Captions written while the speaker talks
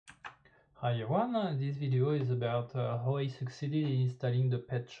Hi everyone, this video is about how I succeeded in installing the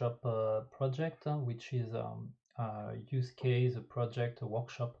pet shop project, which is a use case, a project, a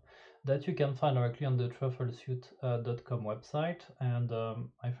workshop that you can find directly on the trufflesuite.com website. And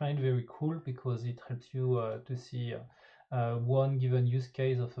I find it very cool because it helps you to see one given use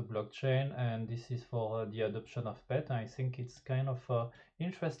case of a blockchain, and this is for the adoption of pet. And I think it's kind of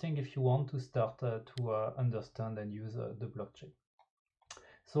interesting if you want to start to understand and use the blockchain.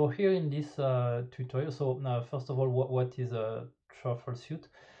 So here in this tutorial, first of all, what is a truffle suite?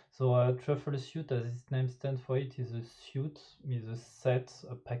 So a truffle suite, as its name stands for it, is a suite, is a set,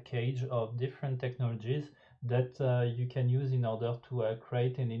 a package of different technologies that you can use in order to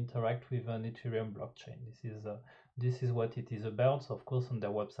create and interact with an Ethereum blockchain. This is what it is about. So of course, on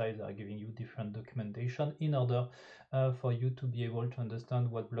their website, they are giving you different documentation in order for you to be able to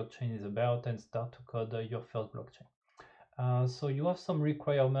understand what blockchain is about and start to code your first blockchain. So you have some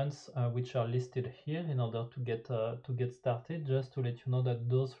requirements which are listed here in order to get started. Just to let you know that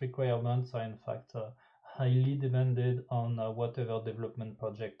those requirements are in fact highly demanded on whatever development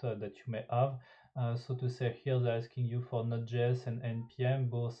project that you may have. So to say here, they're asking you for Node.js and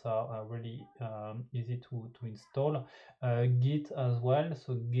npm. Both are really easy to install. Git as well.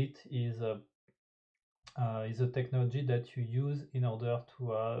 So Git is a technology that you use in order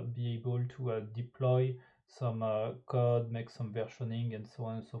to be able to deploy some code, make some versioning, and so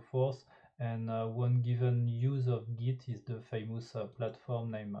on and so forth. And one given use of Git is the famous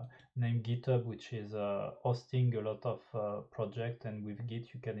platform named GitHub, which is hosting a lot of projects. And with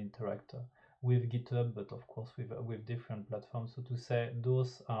Git, you can interact with GitHub, but of course with different platforms. So to say,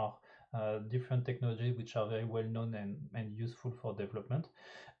 those are different technologies which are very well known and useful for development.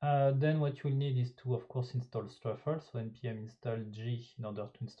 Then what you'll need is to, of course, install Truffle. So npm install g in order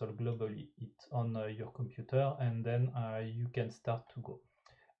to install globally it on your computer, and then you can start to go.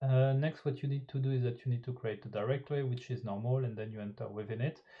 Next, what you need to do is that you need to create a directory, which is normal, and then you enter within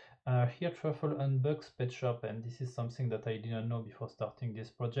it. Here, Truffle unbox pet shop, and this is something that I didn't know before starting this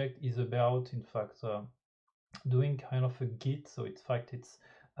project, is about, in fact, doing kind of a git. So in fact it's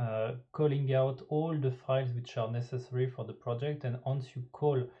calling out all the files which are necessary for the project, and once you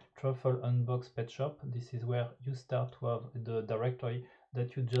call truffle unbox pet shop, this is where you start to have the directory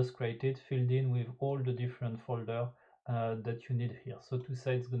that you just created filled in with all the different folder that you need here. So to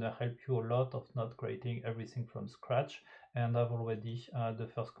say, it's gonna help you a lot of not creating everything from scratch, and I've already the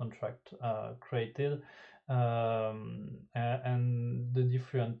first contract created, and the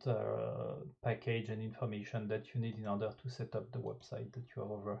different package and information that you need in order to set up the website that you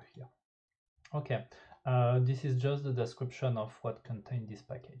have over here. Okay, this is just the description of what contains this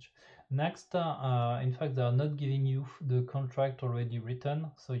package. Next, in fact, they are not giving you the contract already written,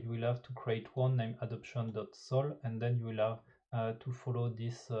 so you will have to create one named adoption.sol, and then you will have to follow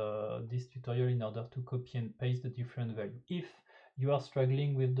this tutorial in order to copy and paste the different value. If you are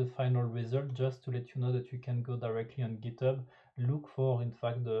struggling with the final result, just to let you know that you can go directly on GitHub, look for, in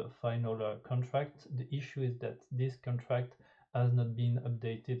fact, the final contract. The issue is that this contract has not been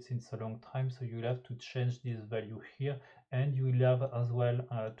updated since a long time, so you will have to change this value here, and you will have as well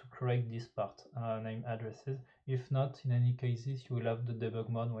to correct this part, name addresses. If not, in any cases, you will have the debug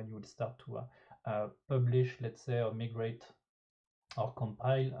mode when you will start to publish, let's say, or migrate or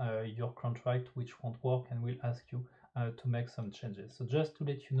compile your contract, which won't work and will ask you to make some changes. So just to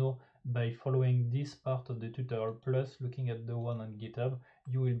let you know, by following this part of the tutorial plus looking at the one on GitHub,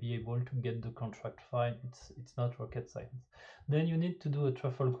 you will be able to get the contract file. It's not rocket science. Then you need to do a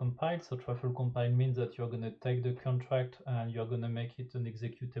truffle compile. So truffle compile means that you're going to take the contract and you're going to make it an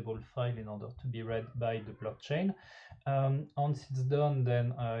executable file in order to be read by the blockchain. Once it's done,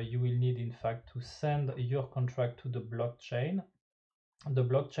 then you will need, in fact, to send your contract to the blockchain. The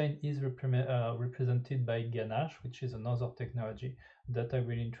blockchain is represented by Ganache, which is another technology that I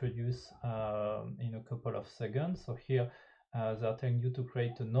will introduce in a couple of seconds. So here they're telling you to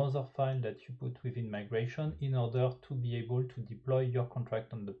create another file that you put within migration in order to be able to deploy your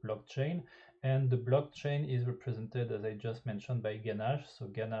contract on the blockchain. And the blockchain is represented, as I just mentioned, by Ganache. So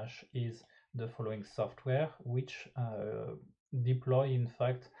Ganache is the following software which deploy, in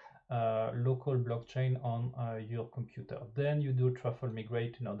fact, local blockchain on your computer. Then you do truffle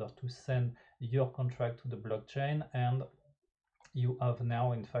migrate in order to send your contract to the blockchain, and you have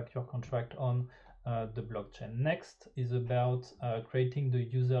now, in fact, your contract on the blockchain. Next is about creating the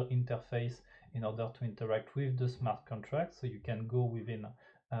user interface in order to interact with the smart contract. So you can go within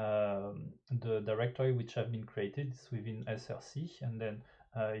the directory which have been created. It's within src, and then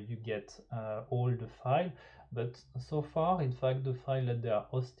you get all the file. But so far, in fact, the file that they are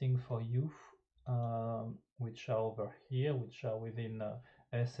hosting for you, which are over here, which are within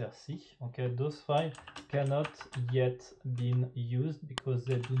src. Okay, those files cannot yet been used because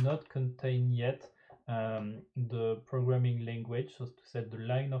they do not contain yet the programming language, so to say the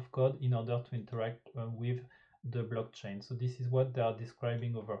line of code in order to interact with the blockchain. So this is what they are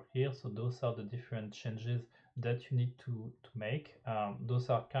describing over here. So those are the different changes that you need to make. Those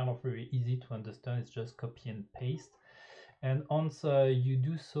are kind of very easy to understand. It's just copy and paste. And once you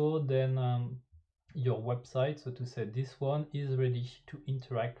do so, then your website, so to say this one, is ready to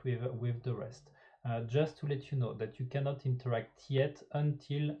interact with the rest. Just to let you know that you cannot interact yet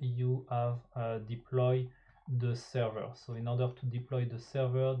until you have deployed the server. So in order to deploy the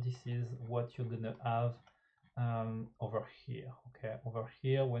server, this is what you're gonna have over here. Okay, over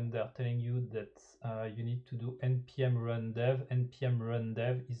here when they're telling you that you need to do npm run dev. Npm run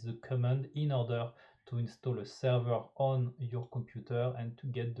dev is the command in order to install a server on your computer and to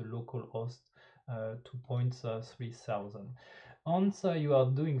get the local host 2.3000. Once you are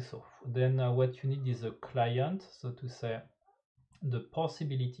doing so, then what you need is a client, so to say the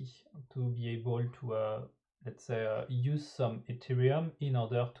possibility to be able to let's say use some Ethereum in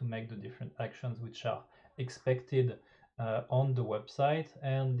order to make the different actions which are expected on the website.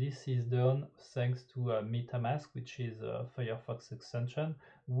 And this is done thanks to MetaMask, which is a Firefox extension,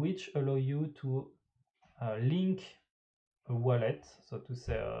 which allow you to link a wallet, so to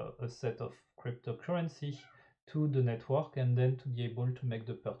say a set of cryptocurrency to the network, and then to be able to make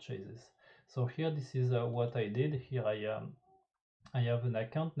the purchases. So here, this is what I did. Here I have an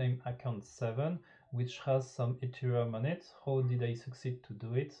account named account 7, which has some Ethereum on it. How did I succeed to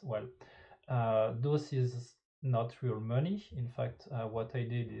do it? Well, those is not real money. In fact, what I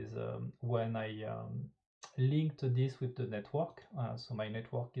did is when I linked this with the network, so my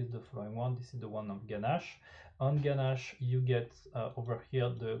network is the following one. This is the one of Ganache. On Ganache, you get over here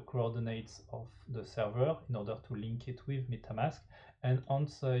the coordinates of the server in order to link it with MetaMask. And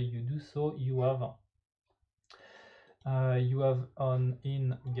once you do so, you have on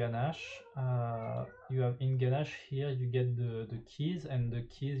in Ganache, here you get the keys, and the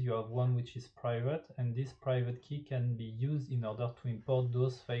keys you have one which is private, and this private key can be used in order to import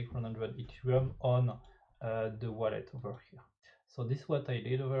those 500 Ethereum on the wallet over here. So this is what I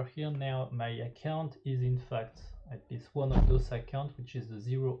did over here. Now my account is in fact at least one of those accounts, which is the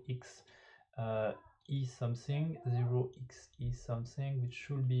 0x e something, 0x e something, which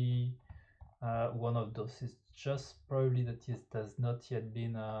should be one of those. Is just probably that it has not yet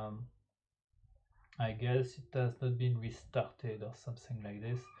been I guess it has not been restarted or something like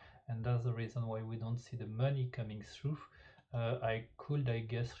this, and that's the reason why we don't see the money coming through. I could, I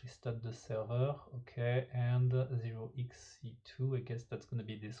guess, restart the server. Okay, and 0xc2, I guess that's going to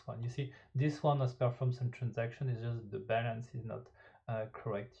be this one. You see, this one has performed some transaction, it's just the balance is not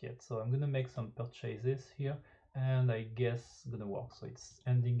correct yet. So I'm going to make some purchases here, and I guess it's gonna work. So it's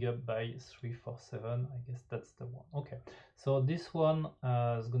ending up by 347. I guess that's the one. Okay, so this one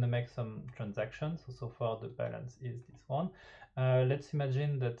is gonna make some transactions. So far the balance is this one. Let's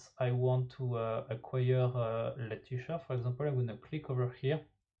imagine that I want to acquire Letitia, for example. I'm gonna click over here.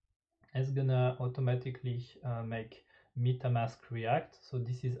 It's gonna automatically make MetaMask react. So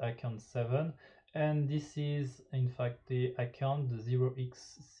this is account 7, and this is in fact the account, the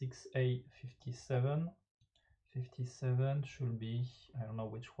 0x6A57 should be, I don't know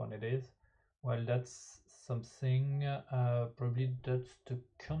which one it is. Well, that's something, probably that's the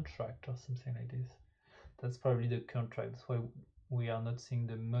contract or something like this. That's probably the contract. That's why we are not seeing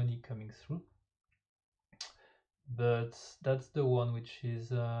the money coming through. But that's the one which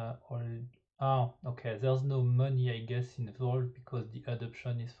is okay, there's no money, I guess, involved because the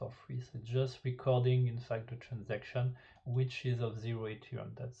adoption is for free. So just recording, in fact, the transaction, which is of 0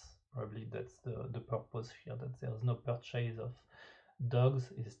 Ethereum. That's the purpose here, that there's no purchase of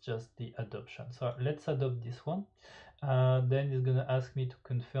dogs, it's just the adoption. So let's adopt this one. Then it's going to ask me to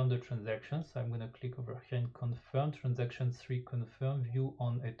confirm the transaction. So I'm going to click over here and confirm transaction 3, confirm, view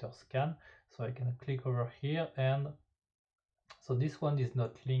on Etherscan. So I can click over here, and so this one is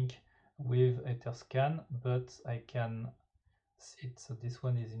not linked with Etherscan, but I can see it. So this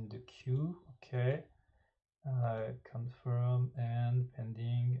one is in the queue. Okay, confirm and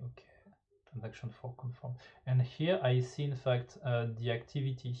pending. Okay, transaction 4 confirm. And here I see in fact the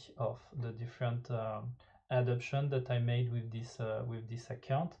activity of the different adoption that I made with this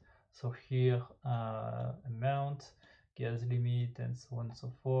account. So here amount, gas limit, and so on and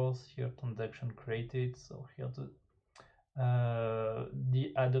so forth. Here transaction created. So here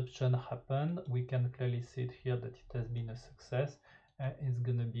the adoption happened. We can clearly see it here that it has been a success. It's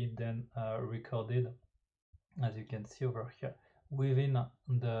gonna be then recorded, as you can see over here, within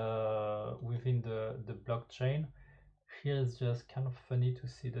the blockchain. here it's just kind of funny to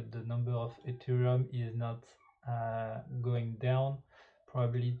see that the number of Ethereum is not going down,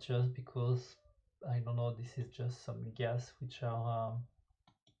 probably just because, I don't know, this is just some gas which are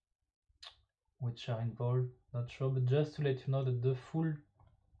involved, not sure, but just to let you know that the full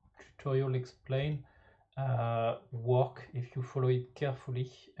tutorial explain work if you follow it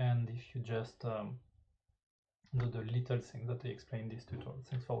carefully and if you just do the little things that I explain in this tutorial.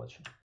 Thanks for watching.